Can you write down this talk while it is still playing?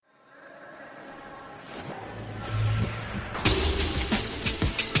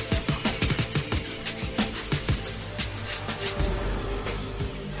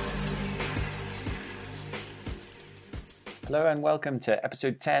Hello and welcome to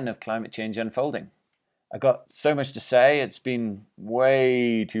episode 10 of Climate Change Unfolding. I got so much to say. It's been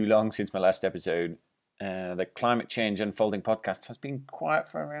way too long since my last episode. The Climate Change Unfolding podcast has been quiet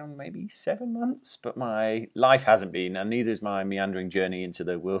for around maybe 7 months, but my life hasn't been, and neither is my meandering journey into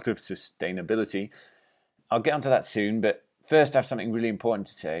the world of sustainability. I'll get onto that soon, but first I have something really important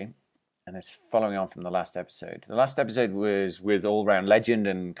to say, and it's following on from the last episode. The last episode was with all-round legend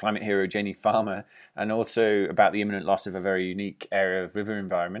and climate hero Janie Farmer, and also about the imminent loss of a very unique area of river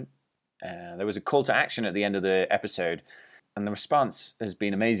environment. There was a call to action at the end of the episode, and the response has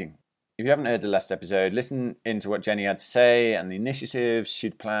been amazing. If you haven't heard the last episode, listen into what Jenny had to say and the initiatives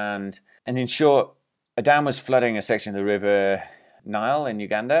she'd planned. And in short, a dam was flooding a section of the river Nile in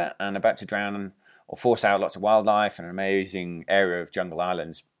Uganda and about to drown or force out lots of wildlife and an amazing area of jungle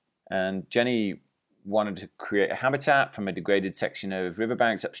islands. And Jenny wanted to create a habitat from a degraded section of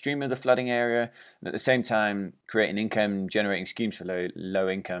riverbanks upstream of the flooding area, and at the same time create an income-generating schemes for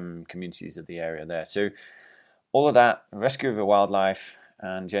low-income communities of the area there. So all of that, rescue of the wildlife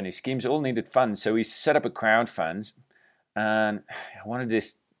and Jenny's schemes all needed funds. So we set up a crowdfund, and I wanted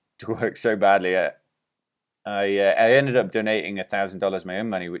this to work so badly. I ended up donating $1,000 my own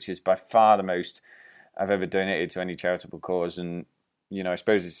money, which is by far the most I've ever donated to any charitable cause. And, you know, I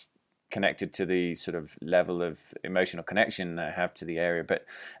suppose it's connected to the sort of level of emotional connection I have to the area. But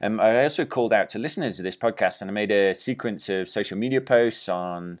I also called out to listeners of this podcast, and I made a sequence of social media posts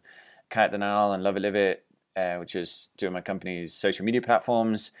on Kayak the Nile and Love It Live It, which is two of my company's social media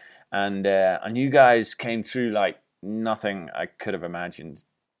platforms. And you guys came through like nothing I could have imagined.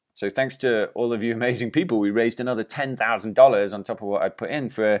 So thanks to all of you amazing people, we raised another $10,000 on top of what I'd put in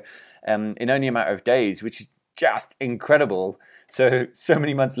for in only a matter of days, which is just incredible. So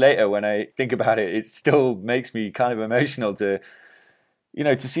many months later, when I think about it, it still makes me kind of emotional to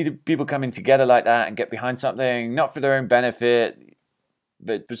see the people coming together like that and get behind something, not for their own benefit,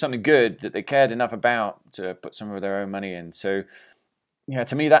 but for something good that they cared enough about to put some of their own money in. So,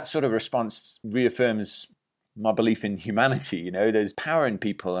 to me, that sort of response reaffirms my belief in humanity. There's power in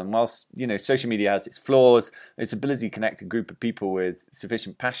people, and whilst, social media has its flaws, its ability to connect a group of people with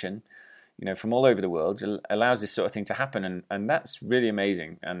sufficient passion, from all over the world, allows this sort of thing to happen. And that's really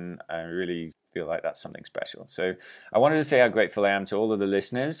amazing. And I really feel like that's something special. So I wanted to say how grateful I am to all of the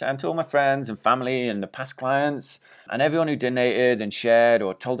listeners and to all my friends and family and the past clients and everyone who donated and shared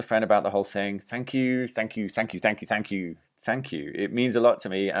or told a friend about the whole thing. Thank you, thank you, thank you, thank you, thank you. Thank you. It means a lot to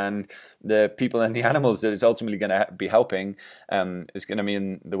me, and the people and the animals that it's ultimately going to be helping is going to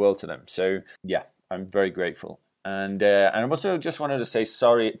mean the world to them. So yeah, I'm very grateful. And I also just wanted to say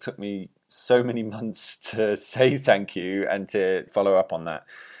sorry it took me so many months to say thank you and to follow up on that.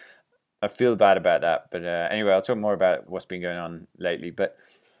 I feel bad about that, but anyway, I'll talk more about what's been going on lately. But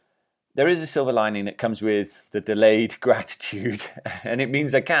there is a silver lining that comes with the delayed gratitude, and it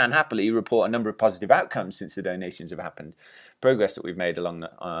means I can happily report a number of positive outcomes since the donations have happened, progress that we've made along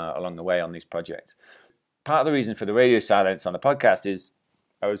the way on these projects. Part of the reason for the radio silence on the podcast is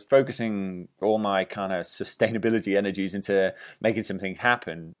I was focusing all my kind of sustainability energies into making some things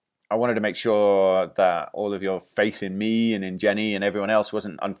happen. I wanted to make sure that all of your faith in me and in Jenny and everyone else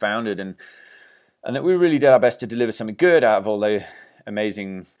wasn't unfounded, and that we really did our best to deliver something good out of all the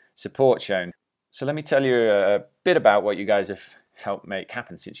amazing support shown. So let me tell you a bit about what you guys have helped make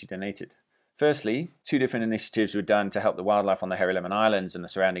happen since you donated. Firstly, 2 different initiatives were done to help the wildlife on the Hairy Lemon Islands and the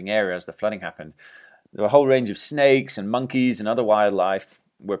surrounding area as the flooding happened. There were a whole range of snakes and monkeys and other wildlife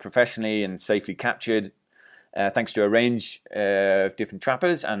were professionally and safely captured thanks to a range of different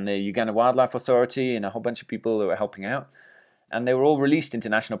trappers and the Uganda Wildlife Authority and a whole bunch of people that were helping out. And they were all released into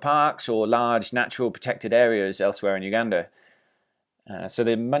national parks or large natural protected areas elsewhere in Uganda. So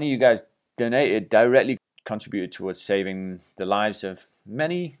the money you guys donated directly contributed towards saving the lives of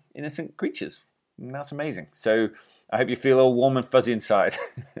many innocent creatures. And that's amazing. So I hope you feel all warm and fuzzy inside.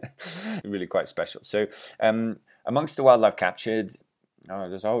 Really quite special. So amongst the wildlife captured,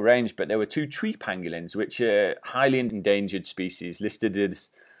 there's a whole range, but there were 2 tree pangolins, which are highly endangered species listed as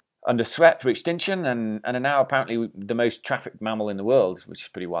under threat for extinction and are now apparently the most trafficked mammal in the world, which is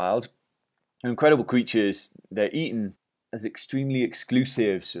pretty wild. Incredible creatures. They're eaten as extremely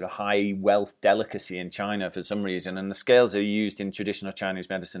exclusive, sort of high wealth delicacy in China for some reason, and the scales are used in traditional Chinese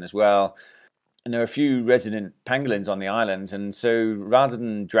medicine as well. And there are a few resident pangolins on the island, and so rather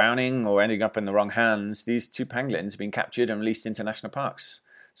than drowning or ending up in the wrong hands, these 2 pangolins have been captured and released into national parks.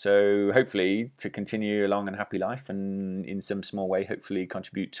 So hopefully to continue a long and happy life and in some small way hopefully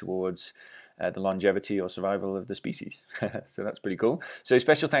contribute towards the longevity or survival of the species. So that's pretty cool. So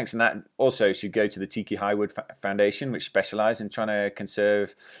special thanks, and that also should go to the Tiki Highwood Foundation, which specialise in trying to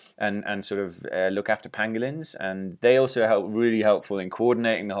conserve and sort of look after pangolins, and they also really helpful in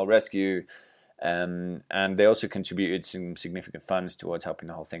coordinating the whole rescue. And they also contributed some significant funds towards helping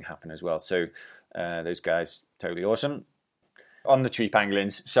the whole thing happen as well. So those guys, totally awesome. On the tree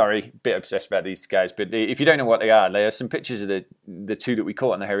pangolins, sorry, bit obsessed about these guys, but if you don't know what they are some pictures of the two that we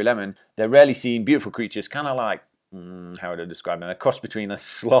caught on the Hairy Lemon. They're rarely seen, beautiful creatures, kind of like, how would I describe them? A cross between a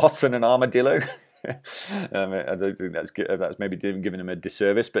sloth and an armadillo. I don't think that's good. That's maybe giving them a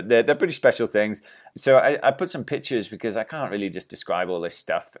disservice, but they're pretty special things. So I put some pictures because I can't really just describe all this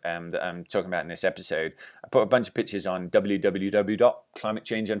stuff that I'm talking about in this episode. I put a bunch of pictures on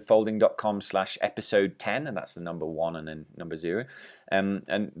www.climatechangeenunfolding.com/episode 10, and that's the number 1 and then number 0,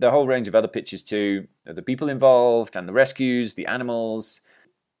 and the whole range of other pictures too, the people involved and the rescues, the animals.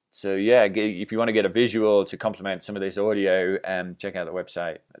 So yeah, if you want to get a visual to complement some of this audio, check out the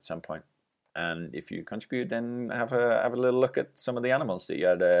website at some point. And if you contribute, then have a little look at some of the animals that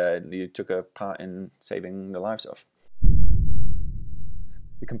you took a part in saving the lives of.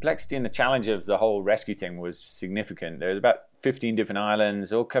 The complexity and the challenge of the whole rescue thing was significant. There was about 15 different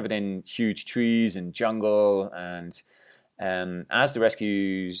islands, all covered in huge trees and jungle. And as the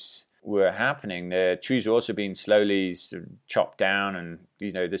rescues were happening, the trees were also being slowly sort of chopped down, and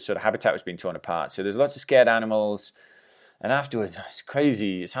this sort of habitat was being torn apart. So there's lots of scared animals. And afterwards, it's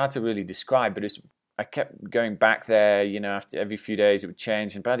crazy. It's hard to really describe, but I kept going back there, after every few days it would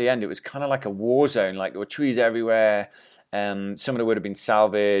change. And by the end, it was kind of like a war zone. Like there were trees everywhere. Some of them would have been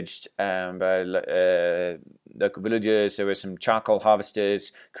salvaged by local villagers. There were some charcoal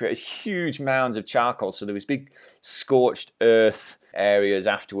harvesters, created huge mounds of charcoal. So there was big scorched earth areas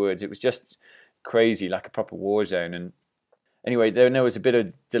afterwards. It was just crazy, like a proper war zone. And anyway, there was a bit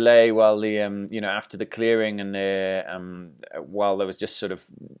of delay while the after the clearing and while there was just sort of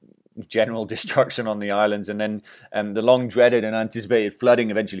general destruction on the islands, and then the long dreaded and anticipated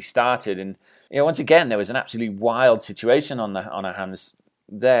flooding eventually started. And once again, there was an absolutely wild situation on our hands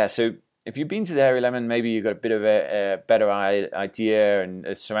there. So if you've been to the Hairy Lemon, maybe you've got a bit of a better idea, and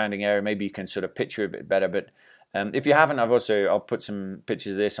the surrounding area, maybe you can sort of picture a bit better. But if you haven't, I'll put some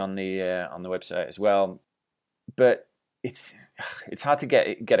pictures of this on the website as well. But it's hard to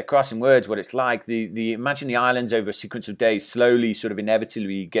get across in words what it's like. Imagine the islands over a sequence of days slowly, sort of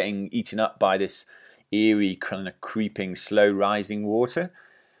inevitably getting eaten up by this eerie, kind of creeping, slow rising water.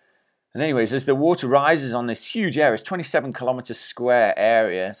 And anyways, as the water rises on this huge area, it's 27 kilometers square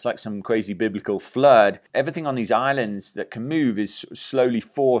area. It's like some crazy biblical flood. Everything on these islands that can move is slowly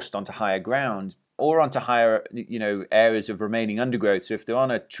forced onto higher ground, or onto higher, areas of remaining undergrowth. So if they're on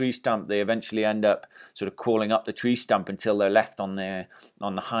a tree stump, they eventually end up sort of crawling up the tree stump until they're left on the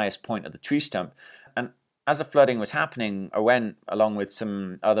highest point of the tree stump. And as the flooding was happening, I went along with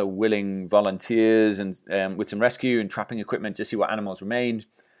some other willing volunteers and with some rescue and trapping equipment to see what animals remained,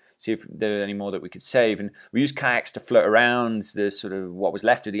 see if there were any more that we could save. And we used kayaks to float around the sort of what was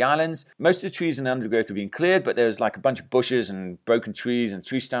left of the islands. Most of the trees and undergrowth were being cleared, but there was like a bunch of bushes and broken trees and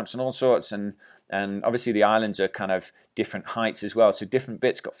tree stumps and all sorts. And obviously the islands are kind of different heights as well, so different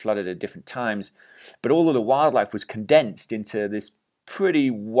bits got flooded at different times. But all of the wildlife was condensed into this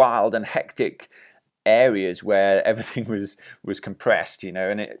pretty wild and hectic areas where everything was compressed,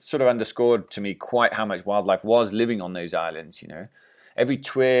 and it sort of underscored to me quite how much wildlife was living on those islands. Every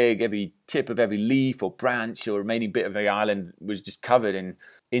twig, every tip of every leaf or branch or remaining bit of the island was just covered in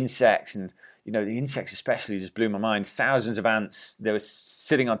insects. And the insects especially just blew my mind. Thousands of ants. They were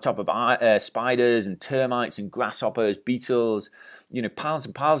sitting on top of spiders and termites and grasshoppers, beetles. Piles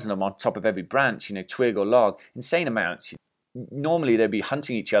and piles of them on top of every branch, twig or log. Insane amounts. Normally they'd be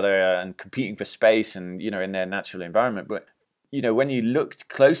hunting each other and competing for space and in their natural environment. But when you looked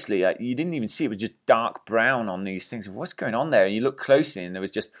closely, you didn't even see it was just dark brown on these things. What's going on there? And you look closely, and there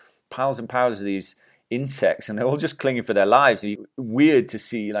was just piles and piles of these insects, and they're all just clinging for their lives. Weird to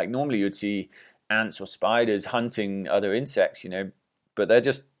see. Like normally you'd see ants or spiders hunting other insects, but they're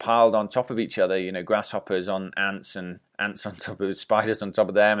just piled on top of each other. Grasshoppers on ants and ants on top of spiders on top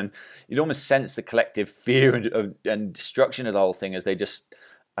of them, and you'd almost sense the collective fear and destruction of the whole thing as they just,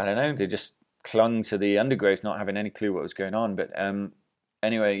 they just clung to the undergrowth, not having any clue what was going on. But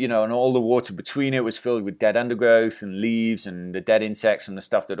anyway, and all the water between it was filled with dead undergrowth and leaves and the dead insects and the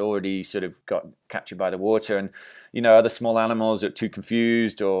stuff that already sort of got captured by the water. And, other small animals that were too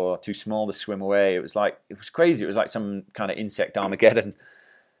confused or too small to swim away. It was crazy. It was like some kind of insect Armageddon.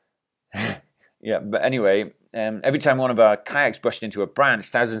 Yeah, but anyway, every time one of our kayaks brushed into a branch,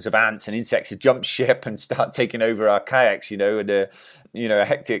 thousands of ants and insects would jump ship and start taking over our kayaks, and a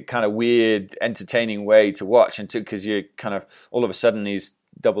hectic, kind of weird, entertaining way to watch. And because you kind of, all of a sudden, these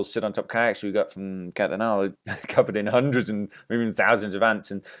double sit on top kayaks we got from Catanal covered in hundreds and even thousands of ants,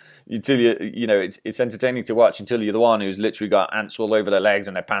 and until it's entertaining to watch until you're the one who's literally got ants all over their legs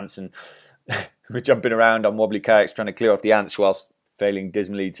and their pants, and we're jumping around on wobbly kayaks trying to clear off the ants whilst failing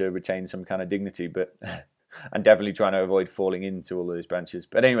dismally to retain some kind of dignity, but and definitely trying to avoid falling into all those branches.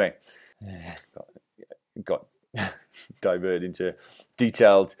 But anyway, got diverted into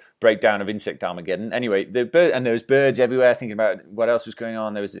detailed breakdown of insect Armageddon. Anyway, there was birds everywhere. Thinking about what else was going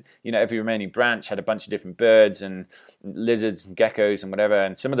on, there was every remaining branch had a bunch of different birds and lizards and geckos and whatever.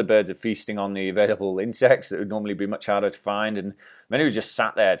 And some of the birds are feasting on the available insects that would normally be much harder to find. And many were just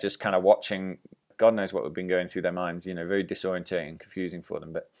sat there, just kind of watching. God knows what would have been going through their minds. Very disorientating, confusing for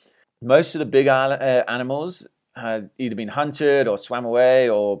them. But most of the big animals had either been hunted or swam away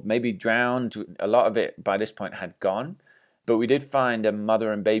or maybe drowned. A lot of it by this point had gone. But we did find a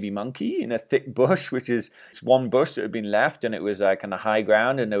mother and baby monkey in a thick bush, which is one bush that had been left, and it was like on the high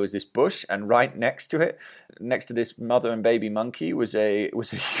ground, and there was this bush, and right next to it, next to this mother and baby monkey, was a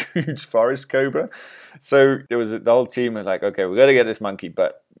huge forest cobra. So the whole team was like, okay, we've got to get this monkey,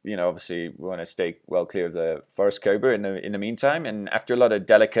 but obviously we want to stay well clear of the forest cobra in the meantime. And after a lot of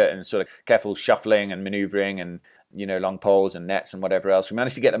delicate and sort of careful shuffling and maneuvering and long poles and nets and whatever else, we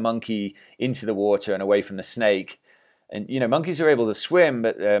managed to get the monkey into the water and away from the snake. And, monkeys are able to swim,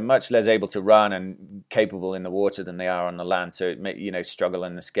 but they're much less able to run and capable in the water than they are on the land. So, it may, struggle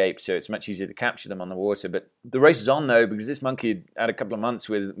and escape. So it's much easier to capture them on the water. But the race is on, though, because this monkey had a couple of months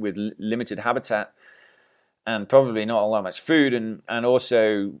with limited habitat and probably not all that much food. And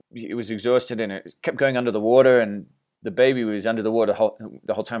also it was exhausted and it kept going under the water. And the baby was under the water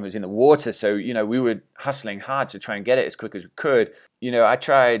the whole time it was in the water. So, we were hustling hard to try and get it as quick as we could. I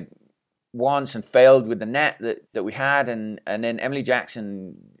tried once and failed with the net that we had, and then Emily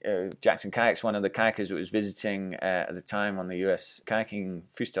Jackson Kayaks, one of the kayakers that was visiting at the time on the US kayaking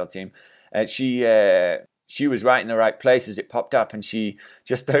freestyle team, she was right in the right place as it popped up, and she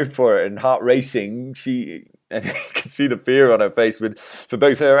just dove for it and heart racing. And you could see the fear on her face for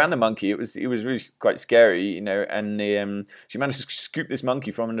both her and the monkey. It was really quite scary, and she managed to scoop this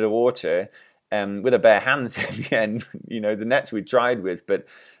monkey from under the water with her bare hands in the end, the nets we tried with, but,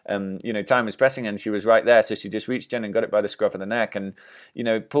 time was pressing and she was right there. So she just reached in and got it by the scruff of the neck and,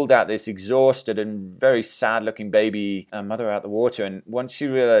 pulled out this exhausted and very sad looking baby mother out the water. And once she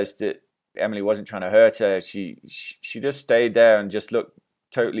realized that Emily wasn't trying to hurt her, she just stayed there and just looked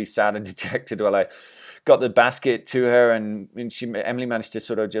totally sad and dejected while I got the basket to her. And Emily managed to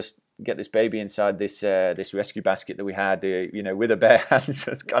sort of just get this baby inside this rescue basket that we had, with her bare hands.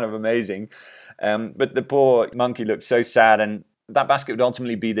 That's kind of amazing. But the poor monkey looked so sad, and that basket would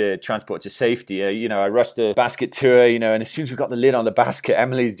ultimately be the transport to safety. I rushed the basket to her, and as soon as we got the lid on the basket,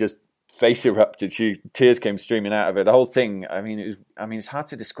 Emily's just face erupted. Tears came streaming out of her. The whole thing, it's hard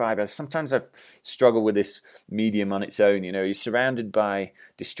to describe. Sometimes I've struggled with this medium on its own. You're surrounded by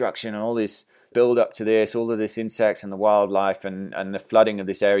destruction and all this build up to this, all of this insects and the wildlife and the flooding of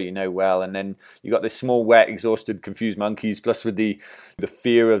this area well, and then you got this small, wet, exhausted, confused monkeys, plus with the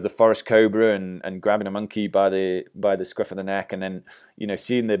fear of the forest cobra and grabbing a monkey by the scruff of the neck, and then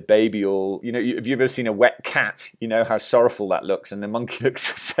seeing the baby all have you ever seen a wet cat? How sorrowful that looks, and the monkey looks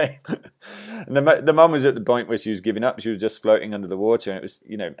the same. And the mum was at the point where she was giving up. She was just floating under the water, and it was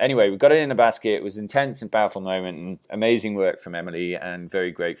anyway, we got it in a basket. It was an intense and powerful moment, and amazing work from Emily, and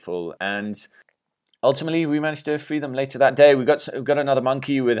very grateful. And ultimately, we managed to free them later that day. We got another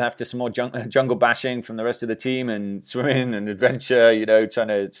monkey after some more jungle bashing from the rest of the team and swimming and adventure, trying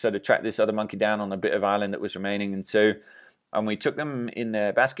to sort of track this other monkey down on a bit of island that was remaining. And we took them in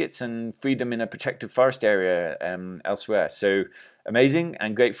their baskets and freed them in a protected forest area elsewhere. So amazing,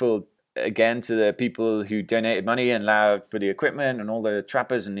 and grateful again to the people who donated money and allowed for the equipment and all the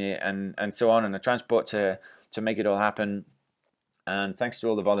trappers and so on, and the transport to make it all happen. And thanks to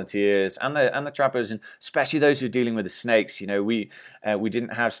all the volunteers and the trappers, and especially those who are dealing with the snakes. We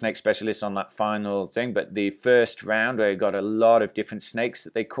didn't have snake specialists on that final thing, but the first round we got a lot of different snakes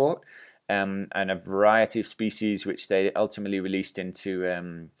that they caught, and a variety of species which they ultimately released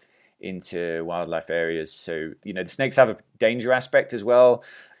into wildlife areas. So the snakes have a danger aspect as well.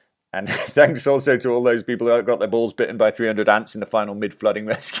 And thanks also to all those people who got their balls bitten by 300 ants in the final mid-flooding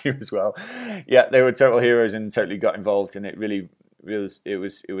rescue as well. Yeah, they were total heroes and totally got involved, and it really it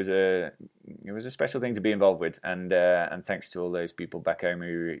was a special thing to be involved with, and thanks to all those people back home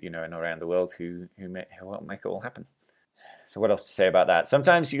who and around the world who helped make it all happen. So what else to say about that?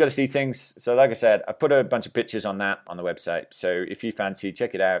 Sometimes you got to see things. So like I said, I put a bunch of pictures on that on the website. So if you fancy,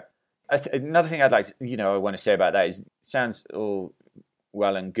 check it out. Another thing I'd like to, I want to say about that is, it sounds all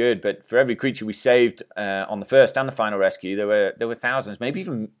well and good, but for every creature we saved on the first and the final rescue, there were thousands, maybe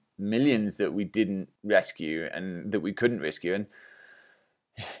even millions that we didn't rescue and that we couldn't rescue.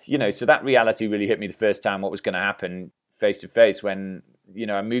 And so that reality really hit me the first time, what was going to happen face to face when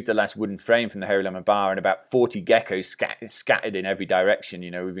I moved the last wooden frame from the Hairy Lemon bar, and about 40 geckos scattered in every direction.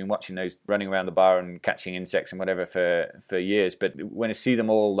 We've been watching those running around the bar and catching insects and whatever for years. But when I see them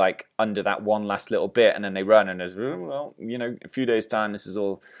all like under that one last little bit, and then they run, and there's a few days time, this is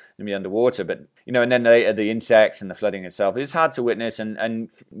all going to be underwater. But and then later the insects and the flooding itself, it's hard to witness. And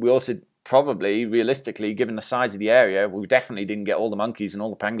we also probably realistically, given the size of the area, we definitely didn't get all the monkeys and all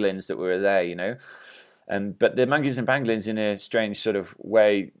the pangolins that were there. But the monkeys and pangolins, in a strange sort of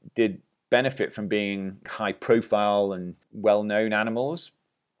way, did benefit from being high profile and well-known animals,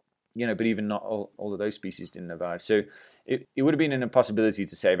 but even not all of those species didn't survive. So it would have been an impossibility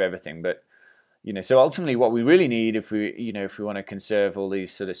to save everything. But, so ultimately what we really need if we want to conserve all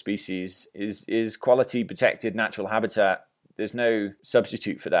these sort of species is quality protected natural habitat. There's no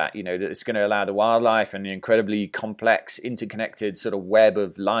substitute for that, that it's going to allow the wildlife and the incredibly complex, interconnected sort of web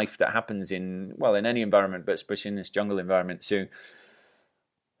of life that happens in any environment, but especially in this jungle environment. So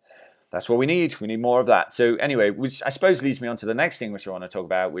that's what we need. We need more of that. So anyway, which I suppose leads me on to the next thing which I want to talk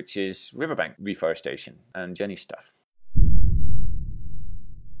about, which is riverbank reforestation and Jenny stuff.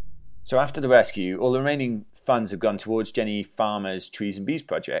 So after the rescue, all the remaining funds have gone towards Jenny Farmer's Trees and Bees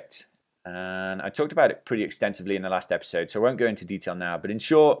project. And I talked about it pretty extensively in the last episode, so I won't go into detail now. But in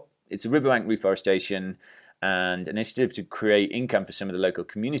short, it's a riverbank reforestation and an initiative to create income for some of the local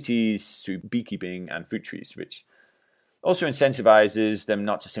communities through beekeeping and fruit trees, which also incentivizes them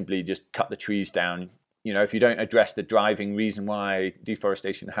not to simply just cut the trees down. If you don't address the driving reason why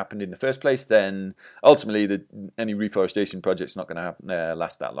deforestation happened in the first place, then ultimately any reforestation project's not going to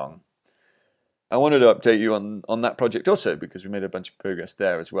last that long. I wanted to update you on that project also, because we made a bunch of progress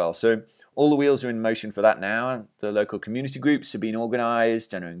there as well. So all the wheels are in motion for that now. The local community groups have been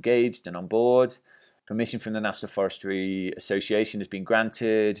organised and are engaged and on board. Permission from the National Forestry Association has been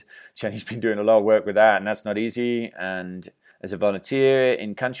granted. Jenny's been doing a lot of work with that, and that's not easy. And as a volunteer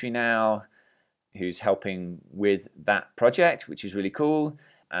in country now, who's helping with that project, which is really cool.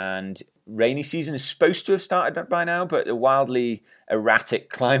 And rainy season is supposed to have started by now, but the wildly erratic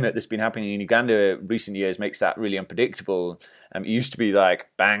climate that's been happening in Uganda in recent years makes that really unpredictable. It used to be like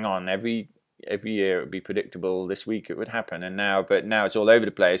bang on every year it would be predictable. This week it would happen, but now it's all over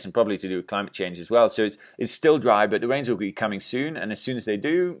the place, and probably to do with climate change as well. So it's still dry, but the rains will be coming soon. And as soon as they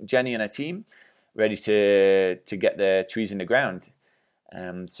do, Jenny and her team ready to get the trees in the ground.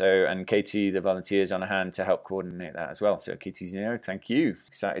 And Katie, the volunteer, is on hand to help coordinate that as well. So Katie's thank you.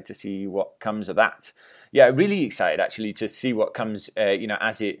 Excited to see what comes of that. Yeah, really excited actually to see what comes,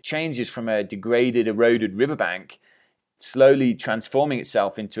 as it changes from a degraded, eroded riverbank, slowly transforming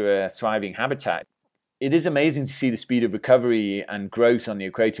itself into a thriving habitat. It is amazing to see the speed of recovery and growth on the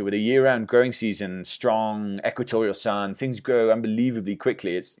equator with a year-round growing season, strong equatorial sun. Things grow unbelievably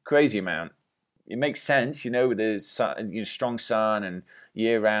quickly. It's a crazy amount. It makes sense, with the sun, strong sun and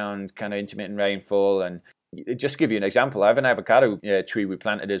year-round kind of intermittent rainfall. And just to give you an example, I have an avocado tree we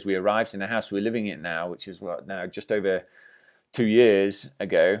planted as we arrived in the house we're living in now, which is just over 2 years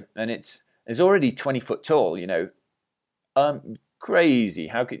ago, and it's already 20 foot tall. Crazy.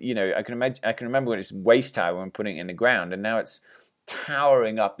 How could I can remember when it's waist high when putting it in the ground, and now it's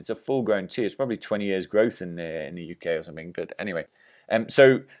towering up. It's a full-grown tree. It's probably 20 years growth in the UK or something. But anyway,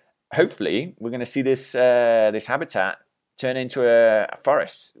 so. Hopefully, we're going to see this habitat turn into a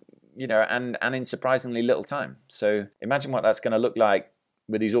forest, and in surprisingly little time. So imagine what that's going to look like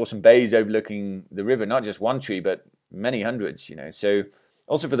with these awesome bays overlooking the river, not just one tree, but many hundreds, So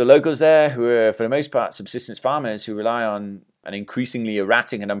also for the locals there, who are for the most part subsistence farmers who rely on an increasingly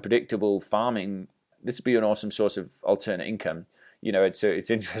erratic and unpredictable farming, this would be an awesome source of alternate income. It's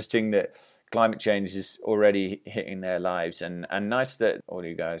interesting that climate change is already hitting their lives, and nice that all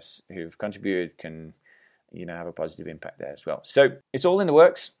you guys who've contributed can have a positive impact there as well. So it's all in the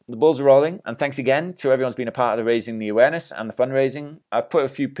works. The balls are rolling, and thanks again to everyone who's been a part of the raising the awareness and the fundraising. I've put a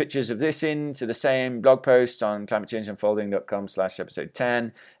few pictures of this into the same blog post on climatechangeuunfolding.com/episode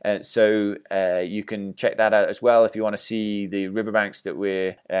 10, so you can check that out as well if you want to see the riverbanks that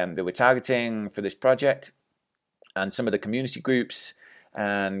we're targeting for this project, and some of the community groups.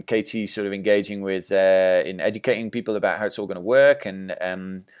 And Katie sort of engaging with in educating people about how it's all going to work,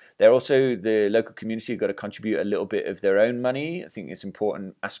 and They're also, the local community have got to contribute a little bit of their own money. I think it's an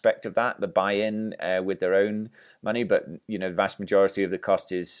important aspect of that, the buy-in with their own money. But, the vast majority of the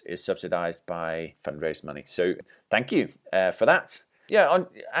cost is subsidized by fundraised money. So thank you for that. Yeah, on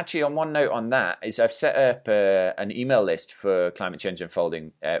one note on that is I've set up an email list for Climate Change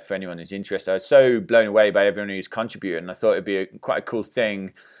Unfolding for anyone who's interested. I was so blown away by everyone who's contributed, and I thought it'd be quite a cool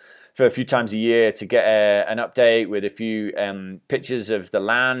thing for a few times a year to get an update with a few pictures of the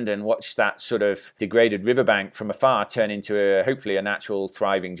land and watch that sort of degraded riverbank from afar turn into hopefully a natural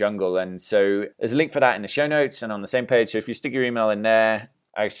thriving jungle. And so there's a link for that in the show notes and on the same page. So if you stick your email in there,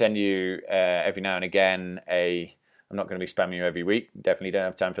 I send you every now and again I'm not going to be spamming you every week. Definitely don't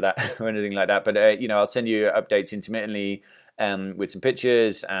have time for that or anything like that. But, I'll send you updates intermittently with some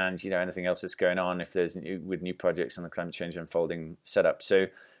pictures and, anything else that's going on if there's with new projects on the Climate Change Unfolding setup. So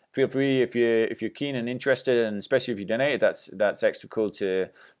feel free if you're keen and interested, and especially if you donate, that's extra cool to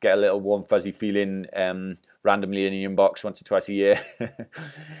get a little warm, fuzzy feeling randomly in your inbox once or twice a year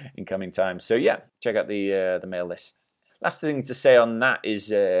in coming times. So, yeah, check out the mail list. Last thing to say on that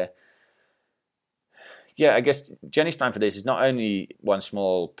is... I guess Jenny's plan for this is not only one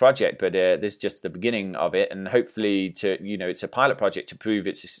small project, but this is just the beginning of it, and hopefully it's a pilot project to prove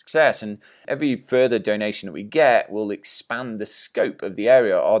it's a success. And every further donation that we get will expand the scope of the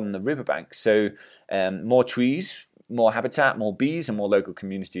area on the riverbank. So more trees, more habitat, more bees, and more local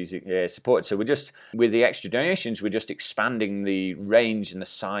communities supported. So with the extra donations, we're just expanding the range and the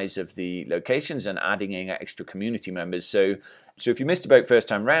size of the locations and adding in extra community members. So if you missed a boat first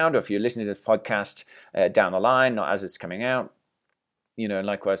time round, or if you're listening to this podcast down the line, not as it's coming out, and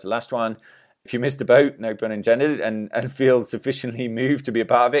likewise the last one, if you missed a boat, no pun intended, and feel sufficiently moved to be a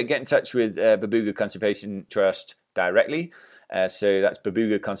part of it, get in touch with Babuga Conservation Trust directly. So that's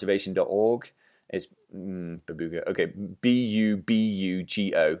babugaconservation.org. It's Babuga, okay,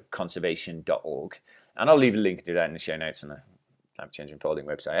 BUBUGO conservation.org. And I'll leave a link to that in the show notes on the Climate Change Unfolding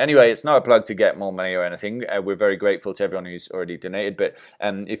website. Anyway, it's not a plug to get more money or anything. We're very grateful to everyone who's already donated. But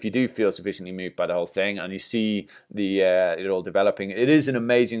if you do feel sufficiently moved by the whole thing and you see it all developing, it is an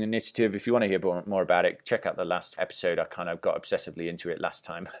amazing initiative. If you want to hear more about it, check out the last episode. I kind of got obsessively into it last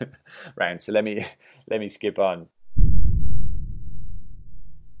time round. So let me skip on.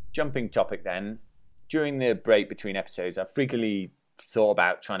 Jumping topic then. During the break between episodes, I've frequently thought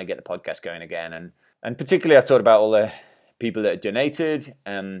about trying to get the podcast going again. And particularly I thought about all the people that donated.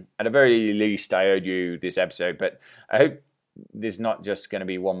 At the very least, I owed you this episode, but I hope there's not just going to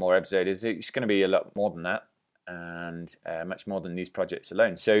be one more episode. It's going to be a lot more than that, and much more than these projects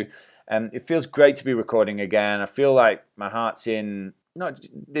alone. So it feels great to be recording again. I feel like my heart's in not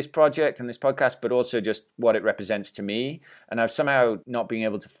this project and this podcast, but also just what it represents to me. And I've somehow not been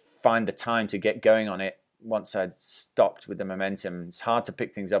able to find the time to get going on it once I'd stopped with the momentum. It's hard to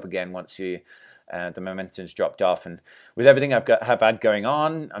pick things up again once the momentum's dropped off. And with everything have had going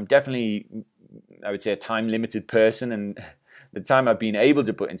on, I'm definitely, I would say, a time-limited person. And the time I've been able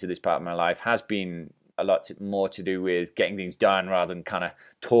to put into this part of my life has been a lot more to do with getting things done rather than kind of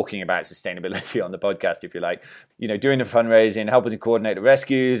talking about sustainability on the podcast, if you like. Doing the fundraising, helping to coordinate the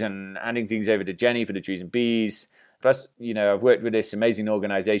rescues and handing things over to Jenny for the trees and bees. Plus, I've worked with this amazing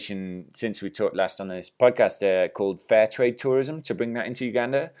organization since we talked last on this podcast called Fair Trade Tourism to bring that into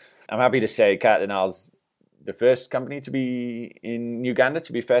Uganda. I'm happy to say Cardinal's the first company to be in Uganda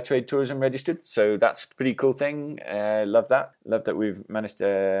to be Fair Trade Tourism registered. So that's a pretty cool thing. Love that. Love that we've managed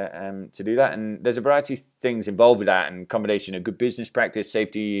to do that. And there's a variety of things involved with that, and combination of good business practice,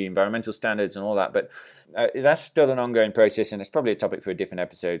 safety, environmental standards and all that. But that's still an ongoing process, and it's probably a topic for a different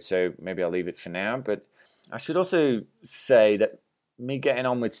episode. So maybe I'll leave it for now. But I should also say that me getting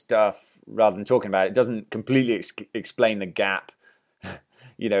on with stuff rather than talking about it doesn't completely explain the gap.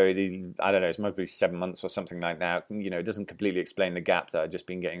 I don't know, it's mostly 7 months or something like that. It doesn't completely explain the gap that I've just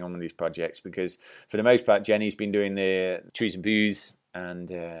been getting on with these projects, because for the most part, Jenny's been doing the trees and views, and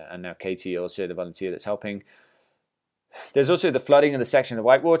now Katie, also the volunteer that's helping. There's also the flooding of the section of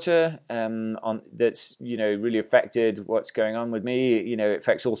Whitewater that's really affected what's going on with me. It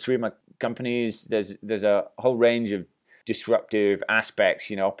affects all three of my companies. There's a whole range of disruptive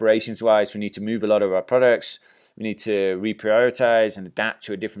aspects. Operations wise, we need to move a lot of our products. We need to reprioritize and adapt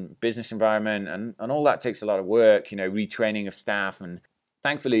to a different business environment, and all that takes a lot of work. Retraining of staff, and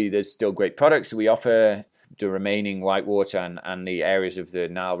thankfully there's still great products that we offer. The remaining Whitewater and the areas of the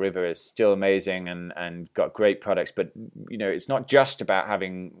Nile River is still amazing and got great products. But, it's not just about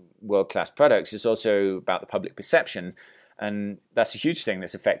having world-class products. It's also about the public perception. And that's a huge thing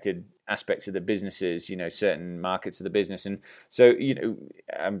that's affected aspects of the businesses, certain markets of the business. And so,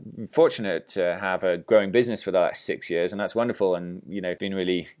 I'm fortunate to have a growing business for the last 6 years, and that's wonderful, and, been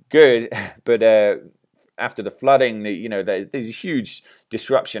really good. But after the flooding, there's a huge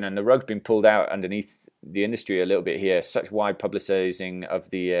disruption, and the rug's been pulled out underneath the industry a little bit here. Such wide publicizing of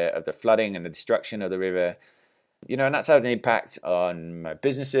the flooding and the destruction of the river, and that's had an impact on my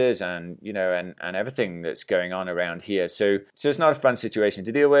businesses and and everything that's going on around here. So it's not a fun situation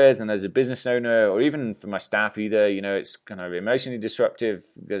to deal with, and as a business owner, or even for my staff either, it's kind of emotionally disruptive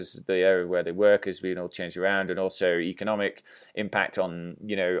because the area where they work has been all changed around, and also economic impact on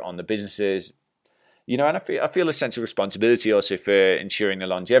on the businesses. And I feel a sense of responsibility also for ensuring the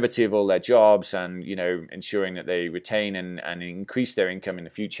longevity of all their jobs, and ensuring that they retain and increase their income in the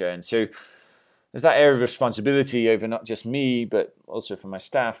future. And so there's that area of responsibility over not just me, but also for my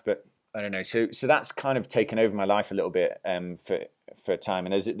staff. But I don't know. So that's kind of taken over my life a little bit for a time.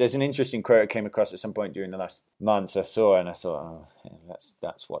 And there's an interesting quote I came across at some point during the last months I saw, and I thought, oh, yeah,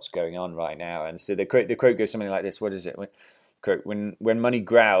 that's what's going on right now. And so the quote goes something like this. What is it? Quote, when money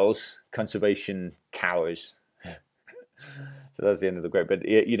growls, conservation cowers. So that's the end of the quote. But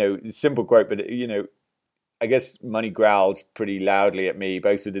simple quote, but I guess money growled pretty loudly at me,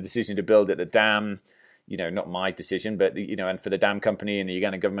 both with the decision to build at the dam, not my decision, but and for the dam company and the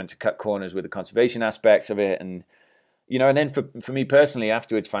Uganda government to cut corners with the conservation aspects of it, and and then for me personally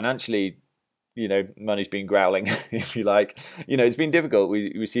afterwards, financially, money's been growling, if you like. It's been difficult.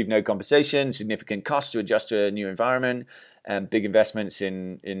 We received no compensation, significant costs to adjust to a new environment, big investments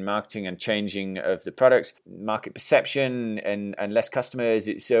in marketing and changing of the products, market perception, and less customers.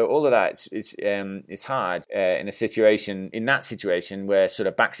 So all of that, it's hard in that situation where sort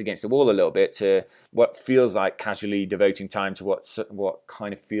of backs against the wall a little bit to what feels like casually devoting time to what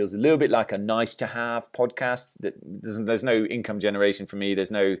kind of feels a little bit like a nice to have podcast. That there's no income generation for me.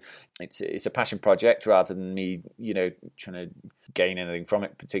 It's a passion project rather than me trying to gain anything from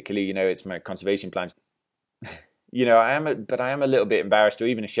it particularly. It's my conservation plans. I am a little bit embarrassed or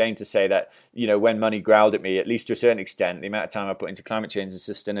even ashamed to say that, when money growled at me, at least to a certain extent, the amount of time I put into climate change and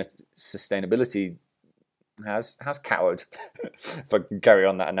sustainability has cowered, if I can carry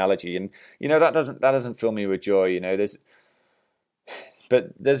on that analogy. And, that doesn't fill me with joy. There's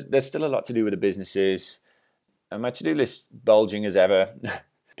still a lot to do with the businesses, and my to-do list bulging as ever.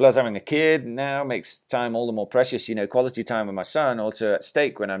 Plus, having a kid now makes time all the more precious. Quality time with my son also at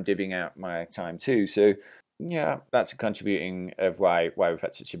stake when I'm divvying out my time too. So, yeah, that's a contributing of why we've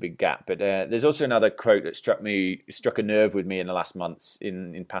had such a big gap. But there's also another quote that struck a nerve with me in the last months,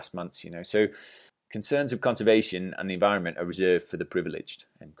 in past months. So concerns of conservation and the environment are reserved for the privileged,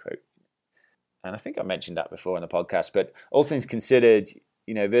 end quote. And I think I mentioned that before in the podcast. But all things considered,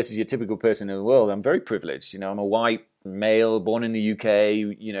 versus your typical person in the world, I'm very privileged. I'm a white male born in the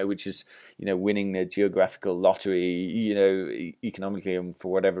UK, which is, winning the geographical lottery, economically and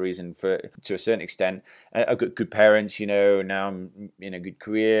for whatever reason, to a certain extent. I've got good parents, now I'm in a good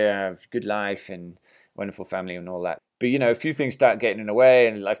career, I have a good life and wonderful family and all that. But, a few things start getting in the way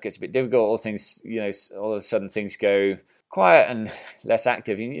and life gets a bit difficult. All of a sudden things go quiet and less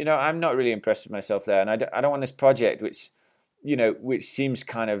active. I'm not really impressed with myself there. And I don't want this project, which seems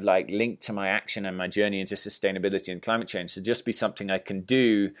kind of like linked to my action and my journey into sustainability and climate change, to just be something I can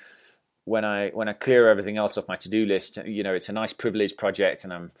do when I clear everything else off my to-do list. It's a nice privileged project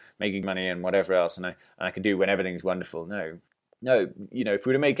and I'm making money and whatever else, and I can do when everything's wonderful. No, if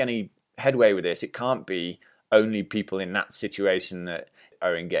we're to make any headway with this, it can't be only people in that situation that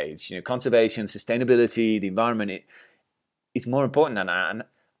are engaged. Conservation, sustainability, the environment, it's more important than that, and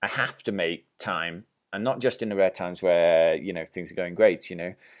I have to make time. And not just in the rare times where, things are going great,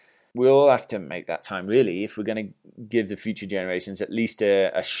 We all have to make that time, really, if we're going to give the future generations at least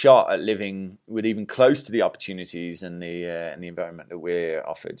a shot at living with even close to the opportunities and the environment that we're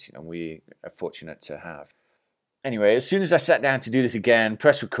offered, we are fortunate to have. Anyway, as soon as I sat down to do this again,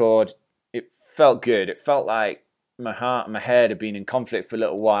 press record, it felt good. It felt like my heart and my head had been in conflict for a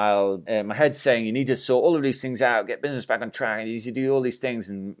little while. My head's saying you need to sort all of these things out, get business back on track, and you need to do all these things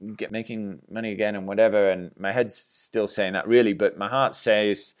and get making money again and whatever. And my head's still saying that, really, but my heart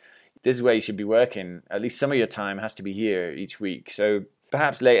says this is where you should be working. At least some of your time has to be here each week. So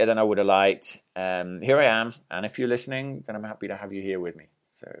perhaps later than I would have liked. Here I am, and if you're listening, then I'm happy to have you here with me.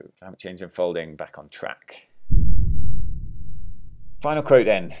 So Climate Change Unfolding back on track. Final quote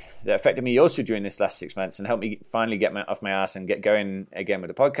then, that affected me also during this last 6 months and helped me finally get off my ass and get going again with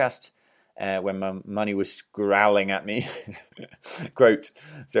the podcast when my money was growling at me. Quote,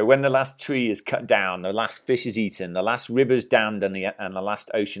 so when the last tree is cut down, the last fish is eaten, the last river is dammed and the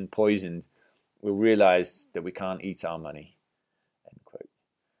last ocean poisoned, we'll realize that we can't eat our money. End quote.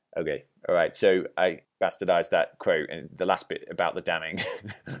 Okay, all right. So I bastardized that quote and the last bit about the damming.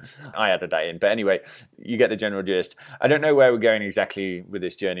 I added that in. But anyway, you get the general gist. I don't know where we're going exactly with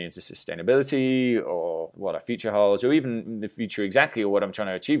this journey into sustainability or what our future holds or even the future exactly or what I'm trying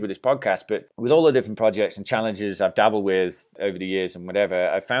to achieve with this podcast. But with all the different projects and challenges I've dabbled with over the years and whatever,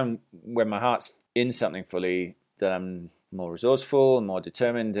 I found when my heart's in something fully that I'm more resourceful and more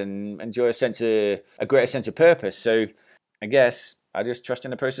determined and enjoy a greater sense of purpose. So I guess I just trust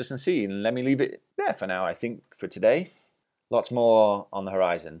in the process and see, and let me leave it there for now, I think, for today. Lots more on the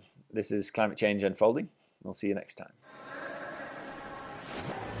horizon. This is Climate Change Unfolding. We'll see you next time.